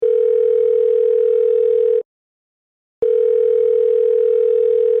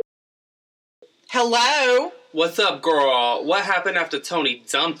Hello? What's up, girl? What happened after Tony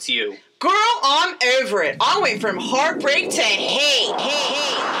dumped you? Girl, I'm over it. I went from heartbreak to hate.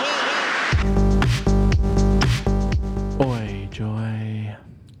 Oi, Joy.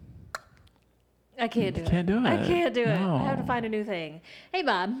 I can't do it. Can't do it. I can't do it. No. I have to find a new thing. Hey,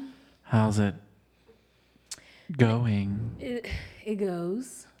 Bob. How's it going? It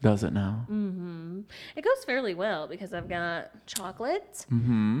goes. Does it now? It goes fairly well because I've got chocolate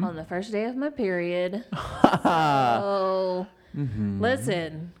Mm-hmm. on the first day of my period. So,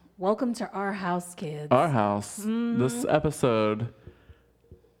 listen. Welcome to our house, kids. Our house. This episode,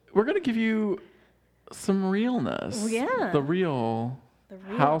 we're going to give you some realness. Yeah. The real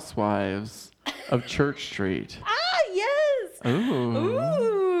housewives of Church Street. Ah, yes. Ooh.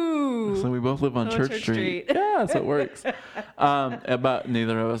 Ooh. So we both live on Oh, Church Church Street. Street. Yeah, so it works. But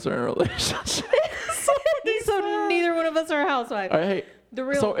neither of us are in a relationship. So neither one of us are a housewife. All right, hey. The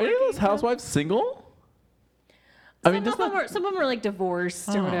real So any of those working housewives single? Some of them are like divorced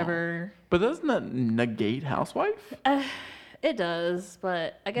or Oh. whatever. But doesn't that negate housewife? It does,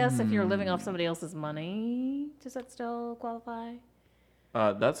 but I guess if you're living off somebody else's money, does that still qualify?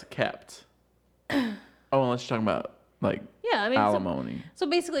 That's kept. Oh, unless you're talking about like Yeah, I mean, alimony. So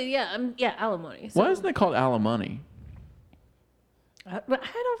basically, yeah, alimony. So, Why isn't it called alimony? But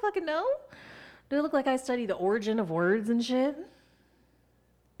I don't fucking know. Do it look like I study the origin of words and shit?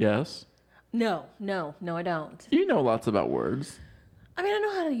 Yes. No, I don't. You know lots about words. I mean, I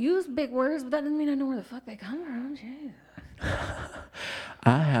know how to use big words, but that doesn't mean I know where the fuck they come from. Jeez.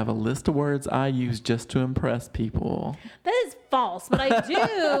 I have a list of words I use just to impress people. That is false, but I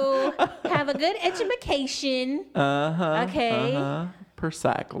do have a good education. Uh-huh. Okay.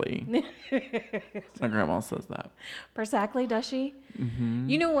 Exactly. My grandma says that. Exactly, does she? Mm-hmm.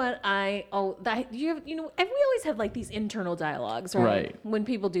 You know what? And we always have like these internal dialogues, right? Right. When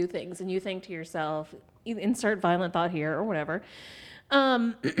people do things, and you think to yourself, you insert violent thought here or whatever.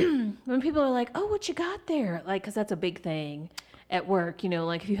 When people are like, "Oh, what you got there?" Like, because that's a big thing at work. You know,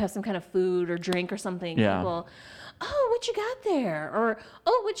 like if you have some kind of food or drink or something, Yeah. people, "Oh, what you got there?" Or,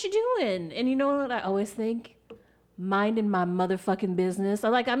 "Oh, what you doing?" And you know what I always think? Minding my motherfucking business.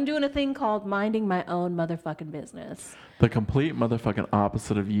 I'm doing a thing called minding my own motherfucking business. The complete motherfucking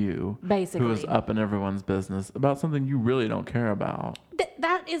opposite of you. Basically. Who is up in everyone's business about something you really don't care about.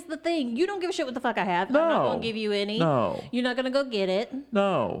 That is the thing. You don't give a shit what the fuck I have. No. I'm not going to give you any. No. You're not going to go get it.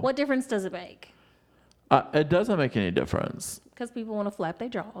 No. What difference does it make? It doesn't make any difference. Because people want to flap their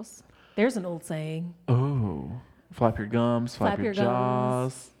jaws. There's an old saying. Oh. Flap your gums, flap your gums.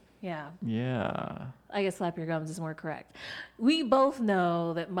 jaws. Yeah. Yeah. I guess slap your gums is more correct. We both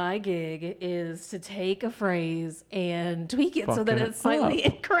know that my gig is to take a phrase and tweak it so Fuck that it it's slightly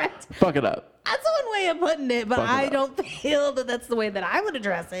up. incorrect. Fuck it up. That's one way of putting it, but Fuck it I up. don't feel that that's the way that I would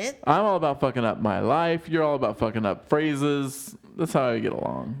address it. I'm all about fucking up my life. You're all about fucking up phrases. That's how I get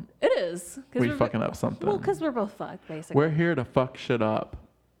along. It is. We fucking up something. Well, because we're both fucked, basically. We're here to fuck shit up.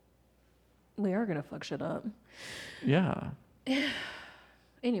 We are going to fuck shit up. Yeah.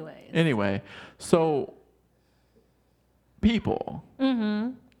 Anyways. Anyway, so people.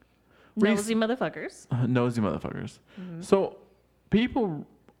 Nosy motherfuckers. Nosy motherfuckers. So people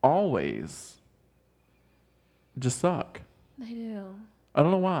always just suck. They do. I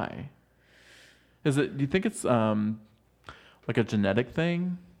don't know why. Do you think it's like a genetic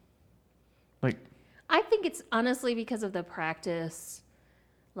thing? Like, I think it's honestly because of the practice,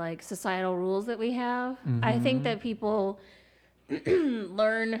 like societal rules that we have. I think that people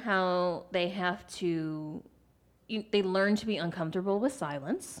learn how they have to, they learn to be uncomfortable with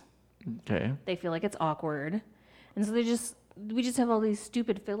silence. okay. They feel like it's awkward. And so we just have all these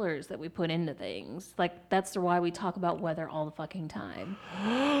stupid fillers that we put into things. Like, that's why we talk about weather all the fucking time.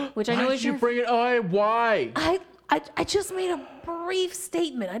 Which I know Why is did you your... bring it? Oh, why? I just made a brief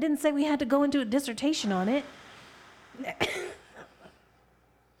statement. I didn't say we had to go into a dissertation on it.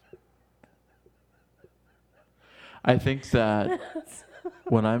 I think that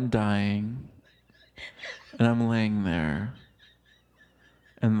when I'm dying and I'm laying there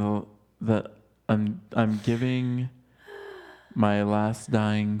and that I'm giving my last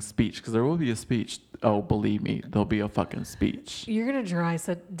dying speech, because there will be a speech. Oh, believe me, there'll be a fucking speech. You're going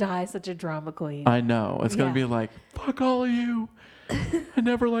to die such a drama queen. I know. It's going to Yeah. be like, fuck all of you. I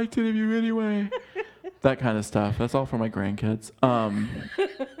never liked any of you anyway. That kind of stuff. That's all for my grandkids.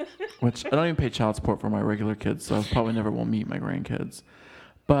 Which I don't even pay child support for my regular kids, so I probably never will meet my grandkids.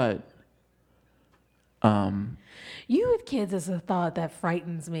 But You with kids is a thought that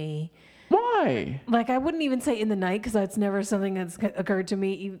frightens me. why? Like, I wouldn't even say in the night because that's never something that's occurred to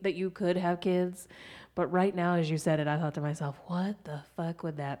me that you could have kids. But right now, as you said it, I thought to myself, what the fuck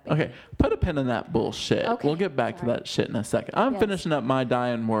would that be? Okay, put a pin in that bullshit. Okay, We'll get back to that shit in a second. I'm finishing up my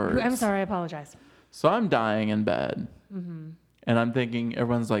dying words. I'm sorry, I apologize. So I'm dying in bed. And I'm thinking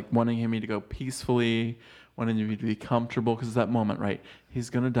everyone's like wanting me to go peacefully, wanting me to be comfortable, because it's that moment, right? He's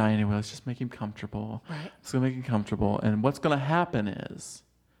going to die anyway. Let's just make him comfortable. Right. It's going to make him comfortable. And what's going to happen is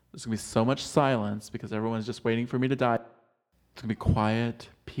there's going to be so much silence because everyone's just waiting for me to die. It's going to be quiet,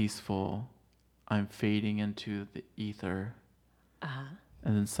 peaceful. I'm fading into the ether. Uh-huh.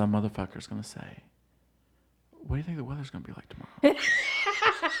 And then some motherfucker's going to say, what do you think the weather's going to be like tomorrow?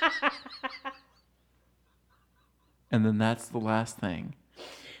 And then that's the last thing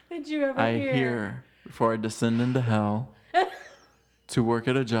Did you ever I hear before I descend into hell to work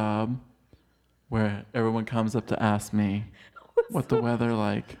at a job where everyone comes up to ask me what the weather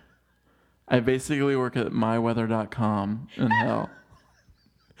like. I basically work at myweather.com in hell.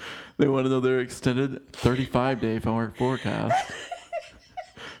 They want to know their extended 35-day forecast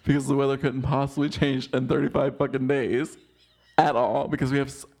because the weather couldn't possibly change in 35 fucking days at all because we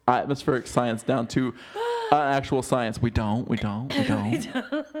have atmospheric science down to actual science. We don't.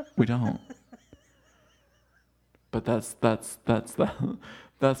 But that's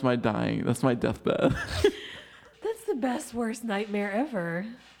my dying. That's my deathbed. That's the best, worst nightmare ever.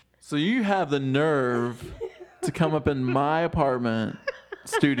 So you have the nerve to come up in my apartment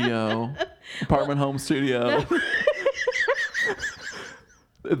home studio.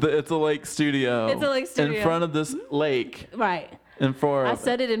 It's a lake studio. It's a lake studio. In front of this lake. Right. I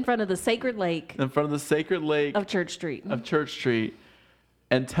said it in front of the sacred lake. In front of the sacred lake. Of Church Street.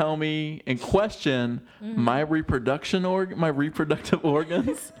 And tell me and question my reproductive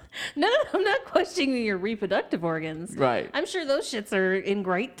organs. No, I'm not questioning your reproductive organs. Right. I'm sure those shits are in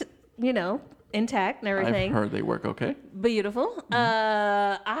great, intact and everything. I've heard they work okay. Beautiful.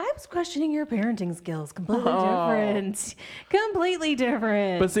 I was questioning your parenting skills. Completely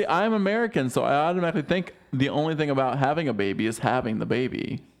different. But see, I'm American, so I automatically think the only thing about having a baby is having the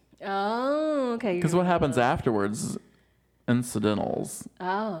baby. Oh, okay. Because what happens afterwards is incidentals.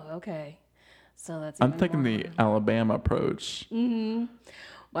 Oh, okay. So that's. I'm thinking the Alabama approach. Mm-hmm.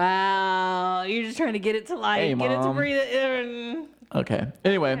 Wow, you're just trying to get it to life, Hey, get it to Mom. breathe it in. Okay.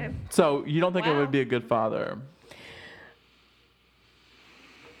 Anyway, so you don't think I would be a good father?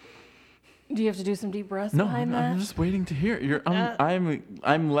 Do you have to do some deep breaths No, behind that? I'm just waiting to hear.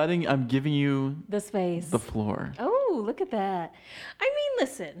 I'm giving you The space. the floor. Oh, look at that. I mean,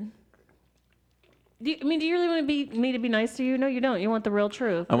 listen. Do you really want me to be nice to you? No, you don't. You want the real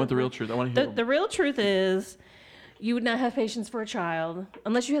truth. I want the real truth. I want to hear. The real truth is you would not have patience for a child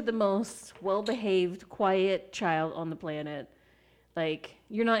unless you had the most well-behaved, quiet child on the planet. Like,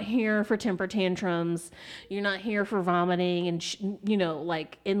 you're not here for temper tantrums. You're not here for vomiting and,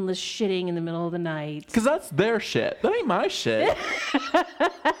 like endless shitting in the middle of the night. Because that's their shit. That ain't my shit.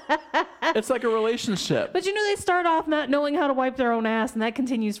 It's like a relationship. But they start off not knowing how to wipe their own ass, and that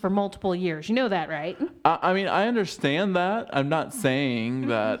continues for multiple years. You know that, right? I mean, I understand that. I'm not saying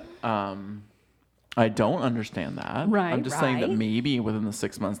that I don't understand that. Right, I'm just saying that right. maybe within the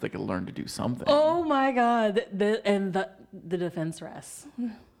 6 months they could learn to do something. Oh my God! The defense rests.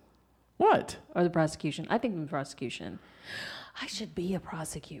 What? Or the prosecution. I think the prosecution. I should be a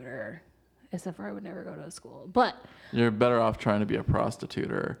prosecutor, except for I would never go to a school. But You're better off trying to be a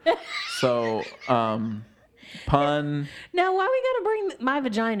prostituter. So, pun. now, why we gotta bring my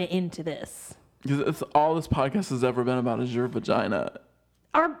vagina into this? Because it's all this podcast has ever been about is your vagina.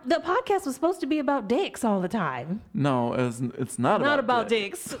 The podcast was supposed to be about dicks all the time. No, it's not About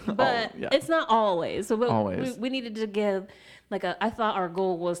dicks, but yeah. it's not always. So Always. we needed to give I thought our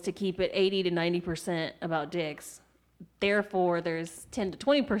goal was to keep it 80 to 90% about dicks. Therefore, there's 10 to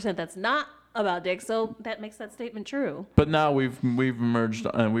 20% that's not about dicks. So that makes that statement true. But now we've merged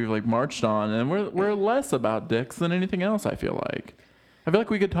and we've marched on, and we're less about dicks than anything else. I feel like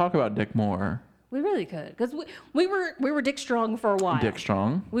we could talk about dick more. We really could, because we were Dick Strong for a while. Dick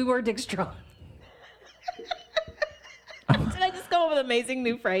Strong. We were Dick Strong. Did I just come up with an amazing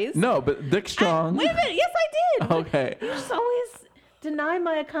new phrase? No, but Dick Strong. Wait a minute. Yes, I did. Okay. You just always deny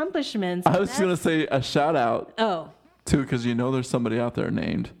my accomplishments. I was just gonna say a shout out. Oh. Too, because there's somebody out there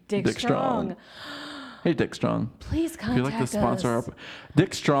named Dick Strong. Hey, Dick Strong. Please contact us. If you'd like to sponsor our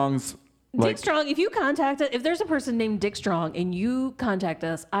Dick Strong's. Dick Strong, if you contact us, if there's a person named Dick Strong and you contact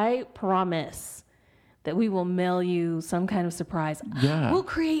us, I promise that we will mail you some kind of surprise. Yeah. We'll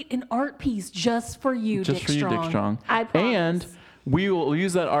create an art piece just for you, Just Dick for you, Strong. Dick Strong. I promise. And we will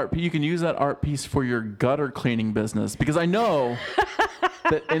use that art. You can use that art piece for your gutter cleaning business, because I know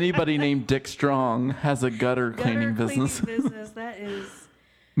that anybody named Dick Strong has a gutter cleaning business. That is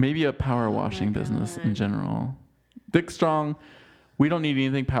Maybe a power washing business in general. Dick Strong, we don't need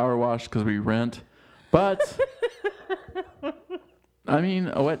anything power washed because we rent. But, I mean,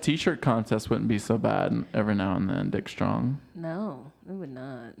 a wet t-shirt contest wouldn't be so bad every now and then, Dick Strong. No, it would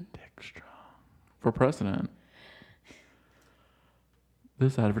not. Dick Strong. For president.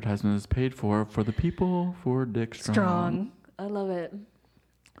 This advertisement is paid for the people, for Dick Strong. Strong. I love it.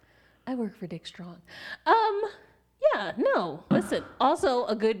 I work for Dick Strong. Yeah, no. Listen, also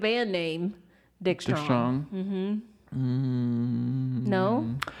a good band name, Dick Strong. Dick Strong.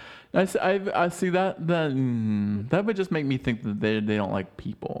 No? I see that. That would just make me think that they don't like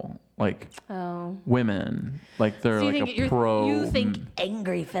people, like women, like they're So like a pro. You think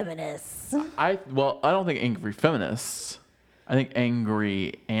angry feminists? I don't think angry feminists. I think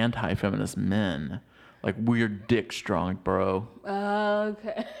angry anti-feminist men, like we're Dick Strong, bro.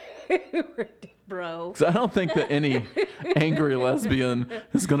 Okay, bro. 'Cause I don't think that any angry lesbian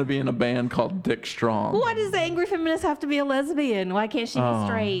is going to be in a band called Dick Strong. Why does the angry feminist have to be a lesbian? Why can't she be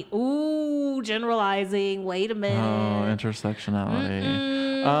straight? Ooh, generalizing. Wait a minute. Oh,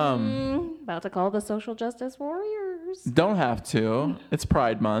 intersectionality. About to call the social justice warriors. Don't have to. It's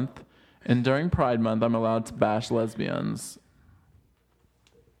Pride Month. And during Pride Month, I'm allowed to bash lesbians.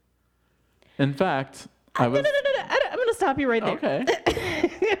 In fact, I was... No. I'm going to stop you right there. Okay.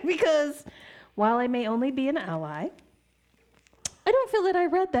 Because while I may only be an ally, I don't feel that I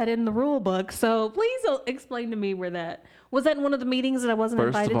read that in the rule book. So please explain to me where that... Was that in one of the meetings that I wasn't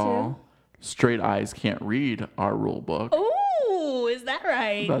First invited of all, straight eyes can't read our rule book. to? Ooh, is that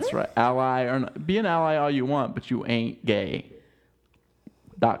right? That's right. Ally or not, be an ally all you want, but you ain't gay.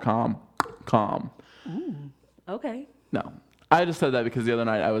 .com. Okay. No. I just said that because the other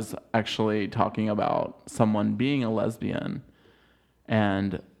night I was actually talking about someone being a lesbian,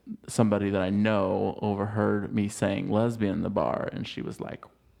 and somebody that I know overheard me saying lesbian in the bar, and she was like,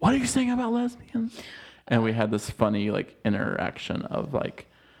 "What are you saying about lesbians?" And we had this funny like interaction of like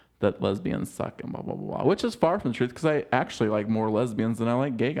that lesbians suck and blah blah blah, which is far from the truth because I actually like more lesbians than I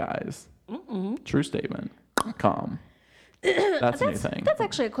like gay guys. True statement. Calm. That's a new thing. That's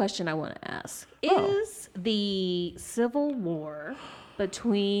actually a question I want to ask. Is the civil war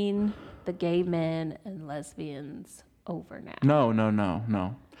between the gay men and lesbians over now?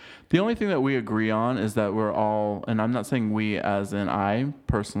 No. The only thing that we agree on is that we're all, and I'm not saying we as in I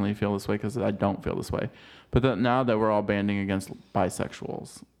personally feel this way because I don't feel this way, but that now that we're all banding against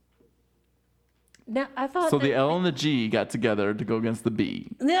bisexuals. Now, I thought So the L and the G got together to go against the B.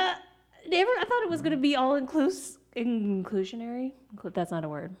 I thought it was going to be all inclusionary. That's not a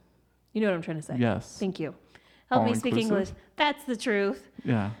word. You know what I'm trying to say. Yes. Thank you. Help me speak All-inclusive? English. That's the truth.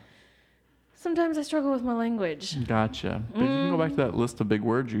 Yeah. Sometimes I struggle with my language. Gotcha. But you can go back to that list of big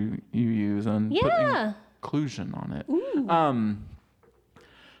words you use and put inclusion on it.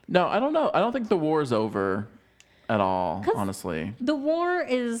 No, I don't know. I don't think the war's over at all, honestly. The war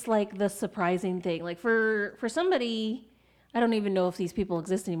is like the surprising thing. Like for somebody, I don't even know if these people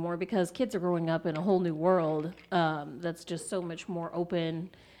exist anymore because kids are growing up in a whole new world that's just so much more open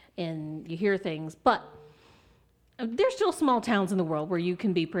and you hear things. But there's still small towns in the world where you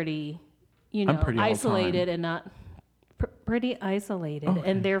can be pretty, pretty isolated and not pretty isolated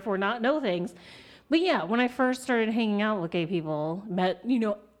and therefore not know things. But yeah, when I first started hanging out with gay people,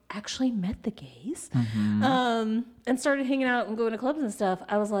 actually met the gays, and started hanging out and going to clubs and stuff,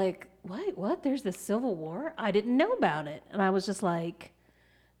 I was like, what? There's this civil war? I didn't know about it. And I was just like,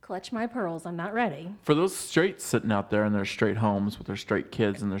 clutch my pearls. I'm not ready. For those straights sitting out there in their straight homes with their straight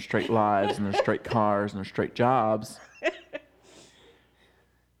kids and their straight lives and their straight cars and their straight jobs,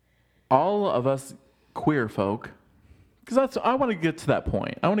 all of us queer folk, because I want to get to that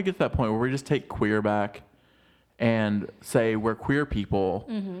point. I want to get to that point where we just take queer back and say we're queer people,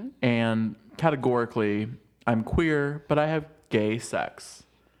 and categorically, I'm queer, but I have gay sex.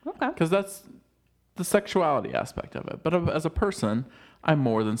 Okay. Because that's the sexuality aspect of it. But as a person, I'm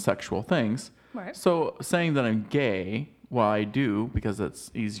more than sexual things. Right. So saying that I'm gay, while I do, because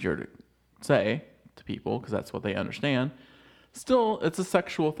it's easier to say to people, because that's what they understand, still, it's a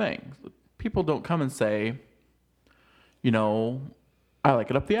sexual thing. People don't come and say, I like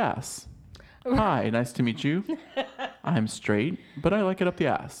it up the ass. Hi, nice to meet you. I'm straight, but I like it up the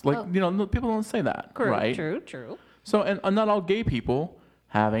ass. People don't say that, right? True. So, and not all gay people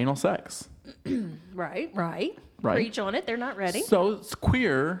have anal sex. Right. Preach on it. They're not ready. So, it's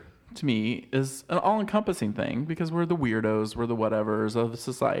queer, to me, is an all-encompassing thing because we're the weirdos, we're the whatevers of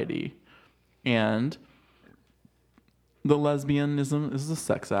society. And the lesbianism is a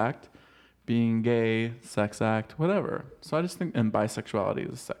sex act. Being gay, sex act, whatever. So I just think, and bisexuality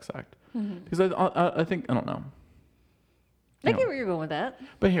is a sex act. Because I think, I don't know. I get where you're going with that.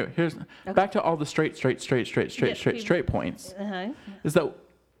 But here's back to all the straight points. Is that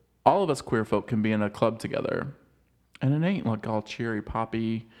all of us queer folk can be in a club together, and it ain't like all cheery,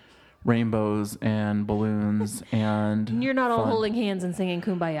 poppy, rainbows and balloons and you're not all fun. holding hands and singing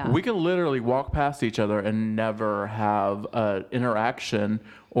Kumbaya. We can literally walk past each other and never have an interaction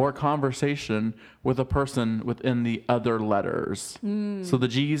or conversation with a person within the other letters. So the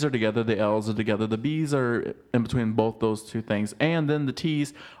G's are together, the L's are together, the B's are in between both those two things, and then the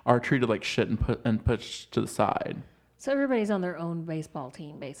T's are treated like shit and pushed to the side. So everybody's on their own baseball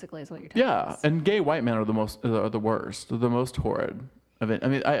team, basically, is what you're telling us. Yeah, and gay white men are the worst, the most horrid. I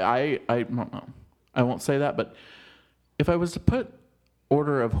mean, I don't know. I won't say that, but if I was to put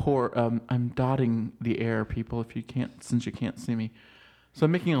order of horror, I'm dotting the air, people. Since you can't see me, so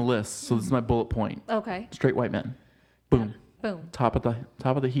I'm making a list. So this is my bullet point. Okay. Straight white men, boom, Boom. top of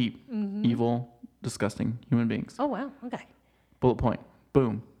the heap, evil, disgusting human beings. Oh wow. Okay. Bullet point,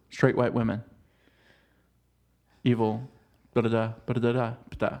 boom, straight white women, evil, da da da da da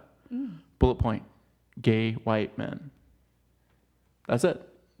da. Bullet point, gay white men. That's it.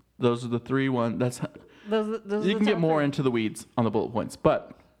 Those are the three one. Those You can get more into the weeds on the bullet points,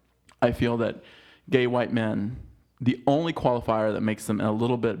 but I feel that gay white men, the only qualifier that makes them a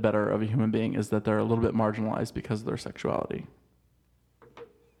little bit better of a human being is that they're a little bit marginalized because of their sexuality.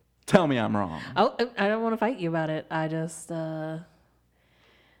 Tell me I'm wrong. Oh, I don't want to fight you about it. I just I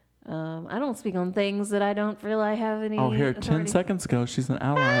don't speak on things that I don't feel I have any. Oh, here, authority. 10 seconds ago, she's an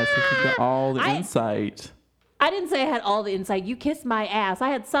ally, so she got all the insight. I didn't say I had all the insight. You kissed my ass. I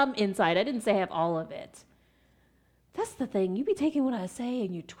had some insight. I didn't say I have all of it. That's the thing. You be taking what I say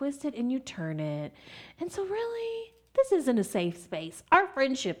and you twist it and you turn it. And so really, this isn't a safe space. Our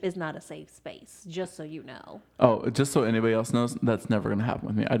friendship is not a safe space, just so you know. Oh, just so anybody else knows, that's never going to happen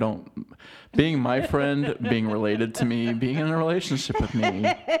with me. I don't, being my friend, being related to me, being in a relationship with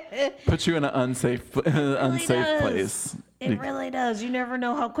me, puts you in an unsafe place. It really does. You never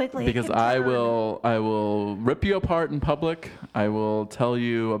know how quickly Because it can I turn. will rip you apart in public. I will tell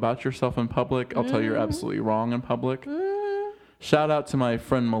you about yourself in public. I'll tell you you're absolutely wrong in public. Shout out to my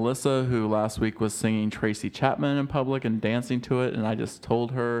friend Melissa, who last week was singing Tracy Chapman in public and dancing to it. And I just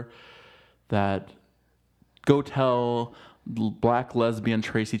told her that go tell black lesbian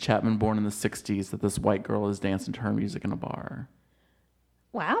Tracy Chapman, born in the 60s, that this white girl is dancing to her music in a bar.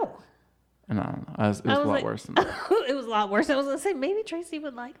 Wow. And I don't know. It was a lot worse than that. It was a lot worse. I was going to say, maybe Tracy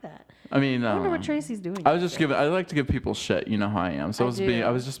would like that. I mean, I wonder what Tracy's doing. I like to give people shit. You know how I am. So I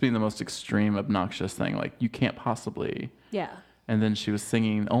was just being the most extreme, obnoxious thing. Like, you can't possibly. Yeah. And then she was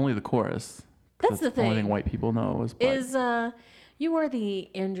singing only the chorus. That's the The only thing. thing white people know is black. Is you are the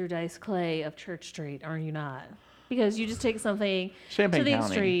Andrew Dice Clay of Church Street, are you not? Because you just take something Champaign to the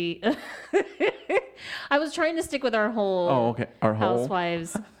County. street. I was trying to stick with our whole Oh, okay. Our whole.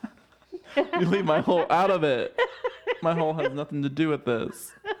 housewives. You leave my whole out of it. My whole has nothing to do with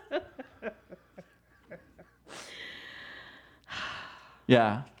this.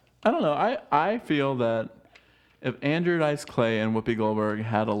 Yeah. I don't know. I feel that if Andrew Dice Clay and Whoopi Goldberg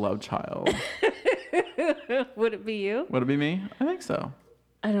had a love child, Would it be you? would it be me? I think so.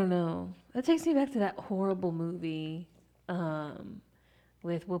 I don't know. That takes me back to that horrible movie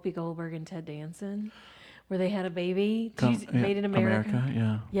with Whoopi Goldberg and Ted Danson, where they had a baby. Made in America.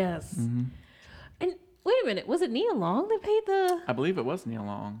 Yeah. Yes. Mm-hmm. And wait a minute, was it Nia Long that played the? I believe it was Nia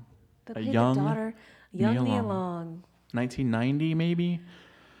Long. That A played young the daughter, young Nia Nia Long. Long. 1990 maybe.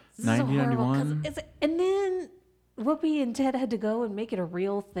 This is so horrible, 1991. and then Whoopi and Ted had to go and make it a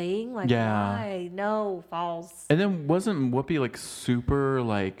real thing. Like, Yeah. why? No, false. And then wasn't Whoopi like super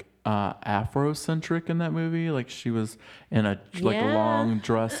like Afrocentric in that movie? Like she was in like Yeah. long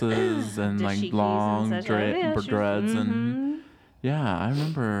dresses and like Dashikis long and such. Yeah, she was- dreads and yeah, I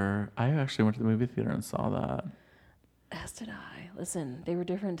remember. I actually went to the movie theater and saw that. As did I. Listen, they were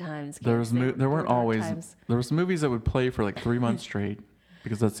different times. There was kids. there weren't dark always times. there was movies that would play for like 3 months straight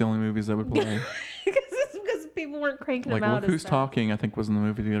because that's the only movies that would play. because people weren't cranking Like them out. Look Who's Talking, I think was in the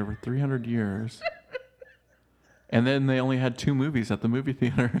movie theater for 300 years. And then they only had 2 movies at the movie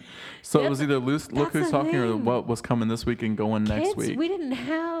theater. So it was either Look that's Who's the Talking or thing. what was coming this week and going next Kids, week. we didn't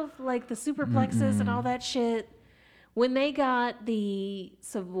have like the superplexes and all that shit. When they got the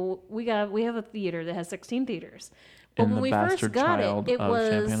we have a theater that has 16 theaters. But And when the we bastard first got child it of was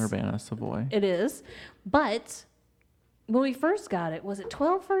Champaign-Urbana, Savoy. It is, but when we first got it, was it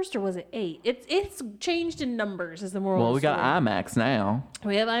 12 first or was it 8? It's changed in numbers. Is the moral? Well, of we the got story. IMAX now.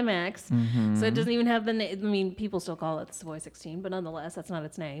 We have IMAX, so it doesn't even have the name. I mean, people still call it Savoy 16, but nonetheless, that's not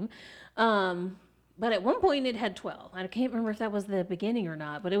its name. But at one point it had 12. I can't remember if that was the beginning or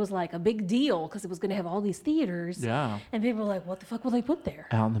not, but it was like a big deal because it was going to have all these theaters. Yeah. And people were like, what the fuck will they put there?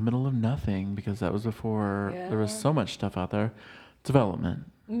 Out in the middle of nothing, because that was before there was so much stuff out there. Development.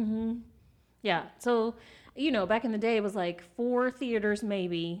 Yeah. So, you know, back in the day, it was like 4 theaters,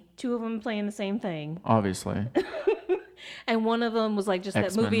 maybe 2 of them playing the same thing. Obviously. And one of them was like just that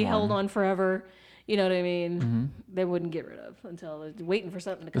X-Men movie one. held on forever. You know what I mean? They wouldn't get rid of until they're waiting for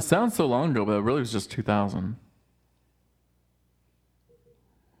something to come It sounds so long ago, but it really was just 2000.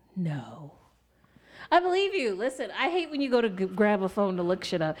 No. I believe you. Listen, I hate when you go to grab a phone to look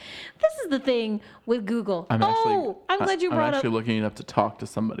shit up. This is the thing with Google. I'm glad you brought I'm actually up. looking it up to talk to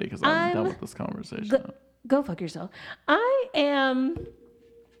somebody because I'm done with this conversation. Go fuck yourself. I am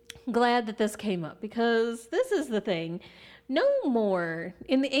glad that this came up because this is the thing. No more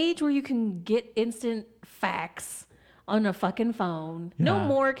in the age where you can get instant facts on a fucking phone. No Yeah.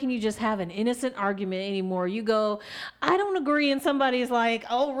 more can you just have an innocent argument anymore. You go, I don't agree, and somebody's like,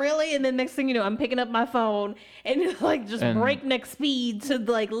 oh really? And then next thing you know, I'm picking up my phone and like just breakneck speed to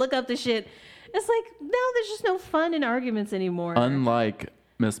like look up the shit. It's like, no, there's just no fun in arguments anymore. Unlike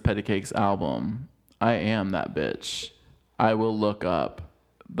Miss Pettycake's album, I am that bitch. I will look up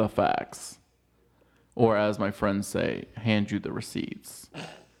the facts. Or as my friends say, hand you the receipts.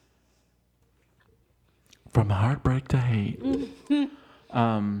 From heartbreak to hate.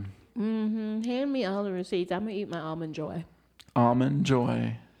 Hand me all the receipts. I'm gonna eat my almond joy. Almond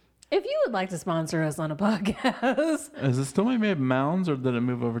Joy. If you would like to sponsor us on a podcast, Is it still made of Mounds or did it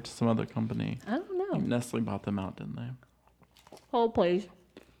move over to some other company? I don't know. Nestle bought them out, didn't they? Hold please.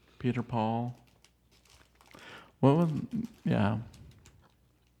 Peter Paul. What was, yeah.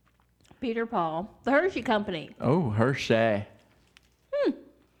 Peter Paul, the Hershey Company. Oh, Hershey.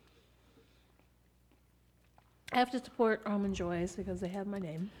 I have to support Almond Joys because they have my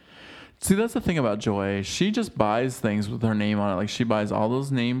name. See, that's the thing about Joy. She just buys things with her name on it. Like, she buys all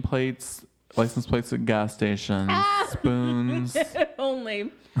those name plates, license plates at gas stations, spoons,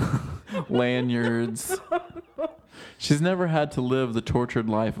 Only. lanyards. She's never had to live the tortured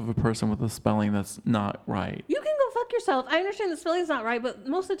life of a person with a spelling that's not right. You can go fuck yourself. I understand the spelling's not right, but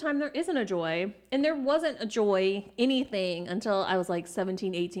most of the time there isn't a Joy. And there wasn't a Joy anything until I was like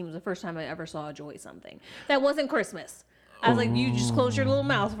 17, 18 was the first time I ever saw a Joy something. That wasn't Christmas. I was like, you just close your little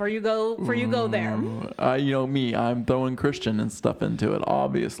mouth before you go there. You know me, I'm throwing Christian and stuff into it,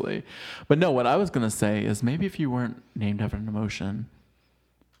 obviously. But no, what I was going to say is maybe if you weren't named after an emotion.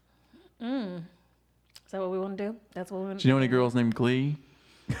 Is that what we want to do? That's what we want to Do you know any girls named Glee?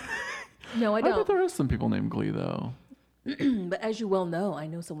 No, I I bet don't. there is some people named Glee, though. But as you well know, I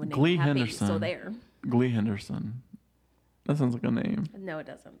know someone named Glee Happy, Henderson. so there. Glee Henderson. That sounds like a name. No, it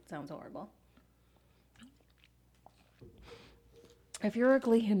doesn't. It sounds horrible. If you're a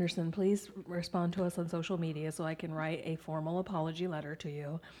Glee Henderson, please respond to us on social media so I can write a formal apology letter to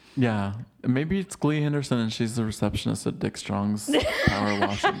you. Yeah. Maybe it's Glee Henderson and she's the receptionist at Dick Strong's power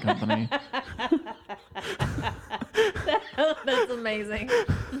washing company. That's amazing.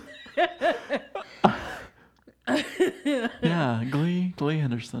 Yeah, Glee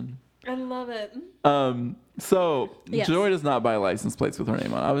Henderson. I love it. So Yes. Joy does not buy license plates with her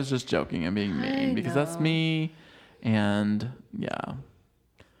name on. I was just joking and being mean because that's know. me. And yeah.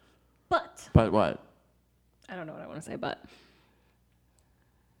 But But what? I don't know what I want to say, but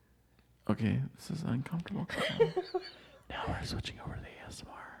Okay, this is uncomfortable. Now we're switching over to the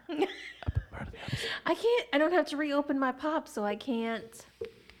ASMR. Part of the episode. I don't have to reopen my pop, so I can't.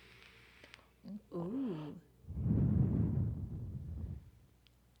 Ooh.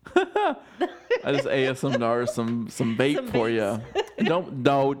 I just ASMR some vape Some for vapes. you.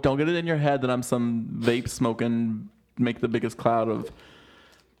 Don't get it in your head that I'm some vape smoking, make the biggest cloud of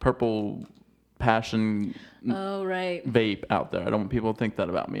purple passion Oh, right. vape out there. I don't want people to think that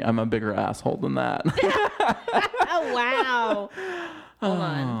about me. I'm a bigger asshole than that. Oh, wow. Hold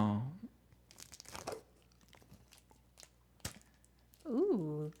on. Oh,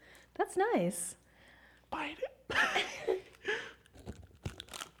 Ooh, that's nice. bite it.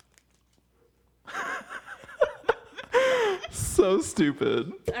 So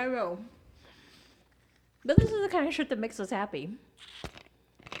stupid. I know. But this is the kind of shit that makes us happy.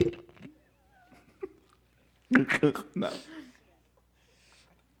 No.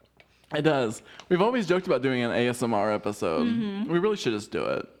 It does. We've always joked about doing an ASMR episode. We really should just do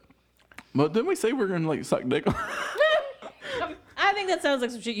it. But didn't we say we're gonna like suck dick? I think that sounds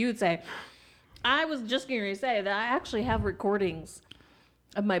like some shit you would say. I was just going to say that I actually have recordings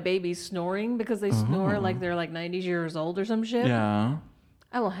of my babies snoring because they snore like they're like 90 years old or some shit. Yeah.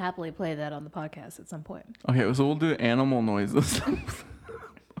 I will happily play that on the podcast at some point. Okay, so we'll do animal noises.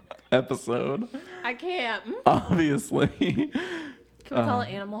 episode. I can't. Obviously. Can we call it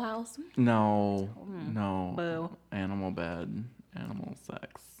Animal House? No. Boo. Animal bed. Animal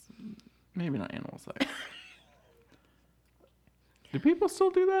sex. Maybe not animal sex. Do people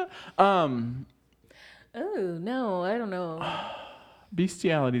still do that? Oh, no, I don't know.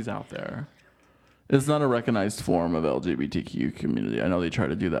 Bestiality's out there. It's not a recognized form of LGBTQ community. I know they tried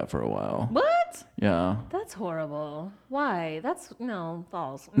to do that for a while. What? Yeah. That's horrible. Why? That's, no,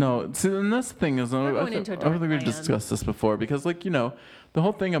 false. No, see, and that's the thing is, I going into a dark think we've land. discussed this before because, like, you know, the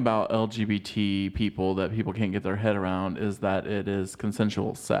whole thing about LGBT people that people can't get their head around is that it is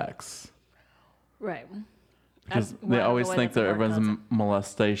consensual sex. Right. Because Well, I they don't know always why think that's a that hard everyone's concept.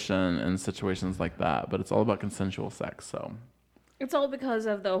 molestation and situations like that, but it's all about consensual sex. So It's all because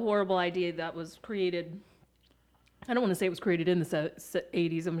of the horrible idea that was created. I don't want to say it was created in the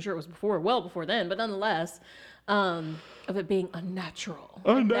 80s. I'm sure it was well before then, but nonetheless, of it being unnatural.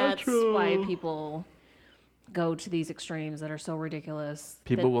 That's why people go to these extremes that are so ridiculous.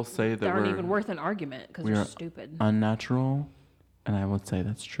 people will say that that aren't we're even worth an argument because we they're are stupid. unnatural, and I would say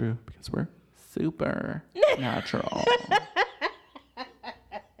that's true because we're super natural,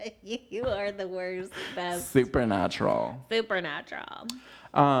 You are the worst, best. supernatural. Supernatural.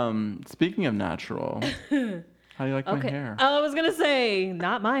 Speaking of natural, how do you like my hair? I was gonna say,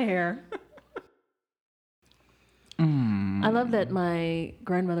 not my hair. I love that my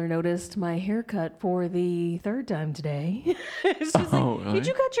grandmother noticed my haircut for the third time today. She's like, really? "Did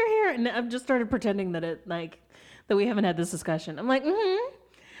you cut your hair?" And I've just started pretending that that we haven't had this discussion. I'm like, "Mm-hmm.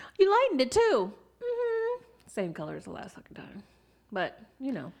 You lightened it too. Mm-hmm. Same color as the last fucking time." But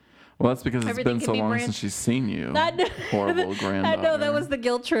you know. Well, that's because it's Everything been can so be long branched. since she's seen you. I Horrible granddaughter. I know, that was the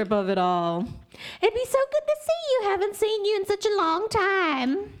guilt trip of it all. It'd be so good to see you. Haven't seen you in such a long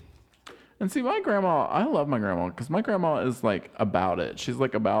time. And see, my grandma, I love my grandma because my grandma is like about it. She's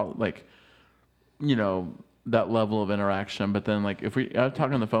like about like, you know, that level of interaction. But then like if I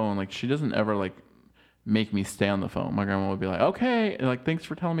talk on the phone, like she doesn't ever like make me stay on the phone. My grandma would be like, okay, and, like thanks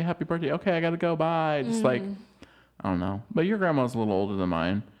for telling me happy birthday. Okay, I gotta go. Bye. Just like, I don't know. But your grandma's a little older than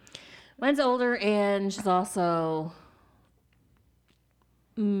mine. Mine's older, and she's also.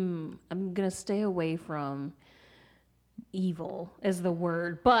 I'm gonna stay away from evil is the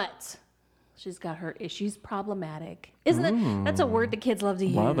word, but she's got her issues. Problematic, isn't it? That's a word the kids love to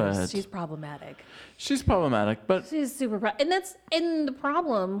Love use. it. She's problematic. She's problematic, but She's super, and the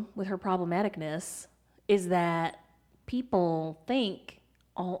problem with her problematicness is that people think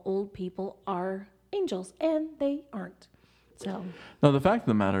all old people are angels, and they aren't. So no, the fact of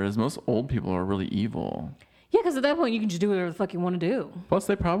the matter is most old people are really evil. yeah, because at that point you can just do whatever the fuck you want to do. Plus,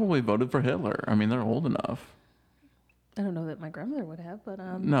 they probably voted for Hitler. I mean, they're old enough. I don't know that my grandmother would have, but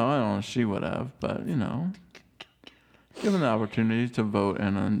No, I don't know. She would have, but you know, given the opportunity to vote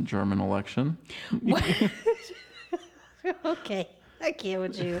in a German election. Okay, I can't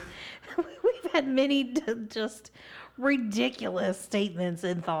with you. We've had many just ridiculous statements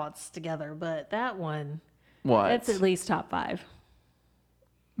and thoughts together, but that one, What? that's at least top 5.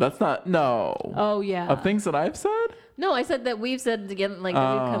 That's not no. Oh yeah. Of things that I've said. No, I said that we've said together, like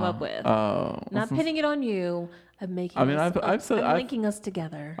that we've come up with. Oh. Not pinning it on you. I'm making. I mean, us, I've linking us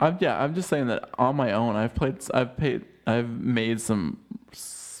together. I'm just saying that on my own, I've made some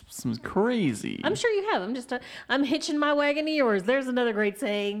crazy. I'm sure you have. I'm hitching my wagon to yours. There's another great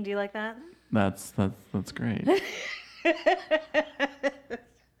saying. Do you like that? That's great.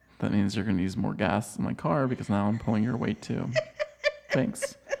 That means you're gonna use more gas in my car because now I'm pulling your weight too.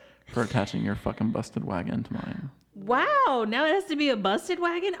 Thanks for attaching your fucking busted wagon to mine. Wow. Now it has to be a busted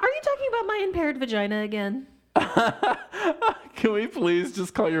wagon. Are you talking about my impaired vagina again? Can we please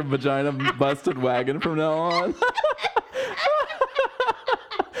just call your vagina busted wagon from now on?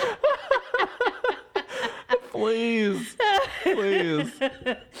 Please.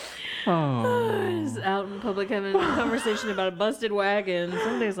 Oh. Just out in public having a conversation about a busted wagon.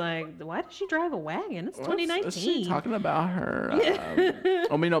 Somebody's like, why does she drive a wagon? It's 2019. What's she talking about her?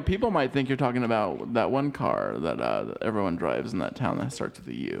 I mean, no, people might think you're talking about that one car that everyone drives in that town that starts with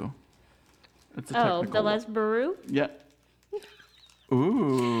a U. It's a Oh, technical. the Lesbaru? Yeah.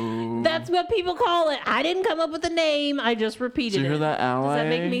 Ooh. That's what people call it. I didn't come up with the name. I just repeated Did you hear it. that, Ally? Does that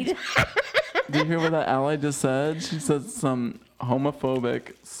make me... Did you hear what that ally just said? She said some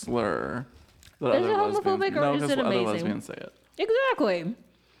homophobic slur. That Is it homophobic or is it other amazing? lesbians say it. Exactly.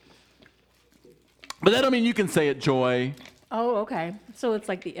 But that don't mean you can say it, Joy. Oh, okay. So it's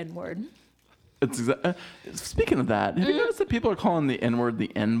like the N-word. It's speaking of that, have you noticed that people are calling the N-word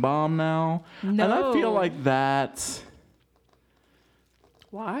the N-bomb now? No. And I feel like that...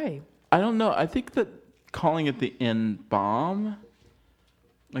 Why? I don't know. I think that calling it the N-bomb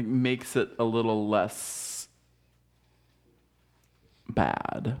like makes it a little less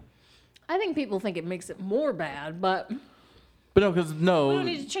bad. I think people think it makes it more bad, but no, because we don't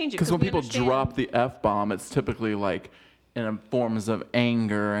need to change it. Because when we people understand. drop the F-bomb, it's typically like in forms of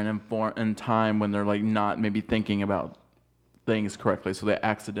anger and in time when they're like not maybe thinking about things correctly, so they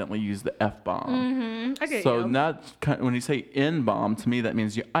accidentally use the F-bomb. Mm-hmm. I get So you. not when you say N-bomb, to me that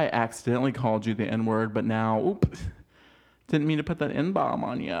means I accidentally called you the N-word, but now, oops, didn't mean to put that N-bomb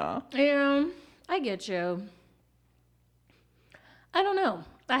on ya. Yeah, I get you. I don't know.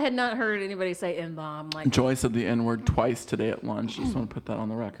 I had not heard anybody say N-bomb. Like, Joy said the N-word twice today at lunch. Just want to put that on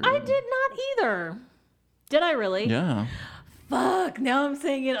the record. I did not either. Did I really? Yeah. Fuck, now I'm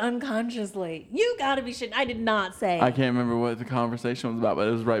saying it unconsciously. You gotta be shitting. I did not say. I can't remember what the conversation was about, but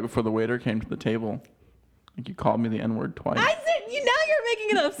it was right before the waiter came to the table. Like you called me the N-word twice. I said, now you're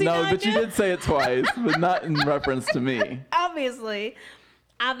making it up. See, no, now but you did say it twice, but not in reference to me. Obviously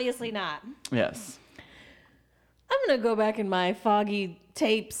not. Yes. I'm gonna go back in my foggy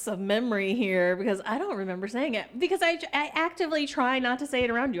tapes of memory here because I don't remember saying it. Because I actively try not to say it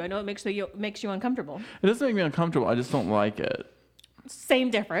around you. I know it makes you uncomfortable. It doesn't make me uncomfortable. I just don't like it. Same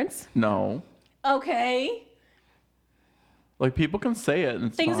difference. No. Okay. Like people can say it and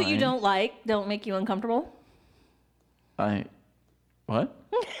it's Things that you fine. don't like don't make you uncomfortable. What?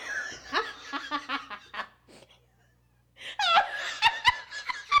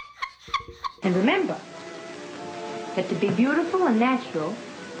 And remember that to be beautiful and natural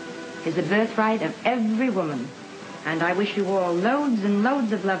is the birthright of every woman. And I wish you all loads and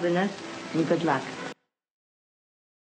loads of loveliness and good luck.